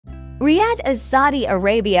Riyadh, Saudi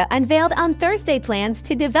Arabia unveiled on Thursday plans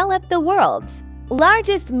to develop the world's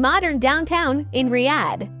largest modern downtown in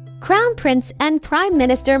Riyadh. Crown Prince and Prime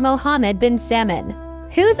Minister Mohammed bin Salman,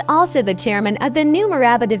 who's also the chairman of the new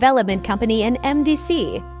Murabba Development Company and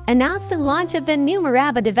MDC, announced the launch of the new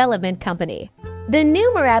Murabba Development Company. The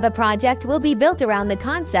new Murabba project will be built around the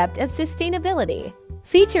concept of sustainability,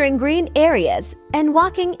 featuring green areas and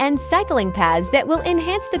walking and cycling paths that will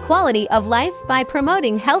enhance the quality of life by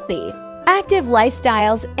promoting healthy, active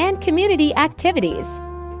lifestyles and community activities.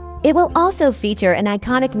 It will also feature an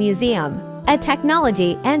iconic museum, a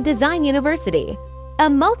technology and design university, a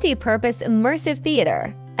multi-purpose immersive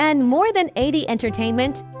theater, and more than 80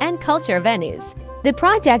 entertainment and culture venues. The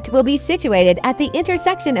project will be situated at the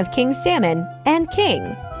intersection of King Salman and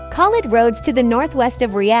King Khalid roads to the northwest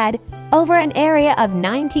of Riyadh, over an area of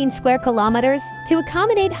 19 square kilometers to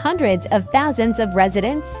accommodate hundreds of thousands of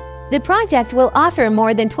residents. The project will offer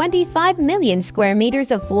more than 25 million square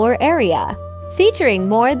meters of floor area, featuring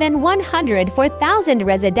more than 104,000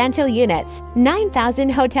 residential units, 9,000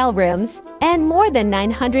 hotel rooms, and more than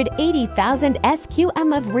 980,000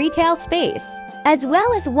 SQM of retail space, as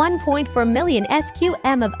well as 1.4 million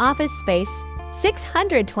SQM of office space,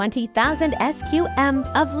 620,000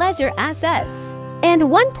 SQM of leisure assets, and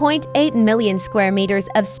 1.8 million square meters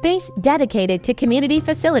of space dedicated to community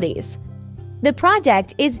facilities. The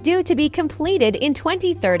project is due to be completed in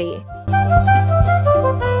 2030.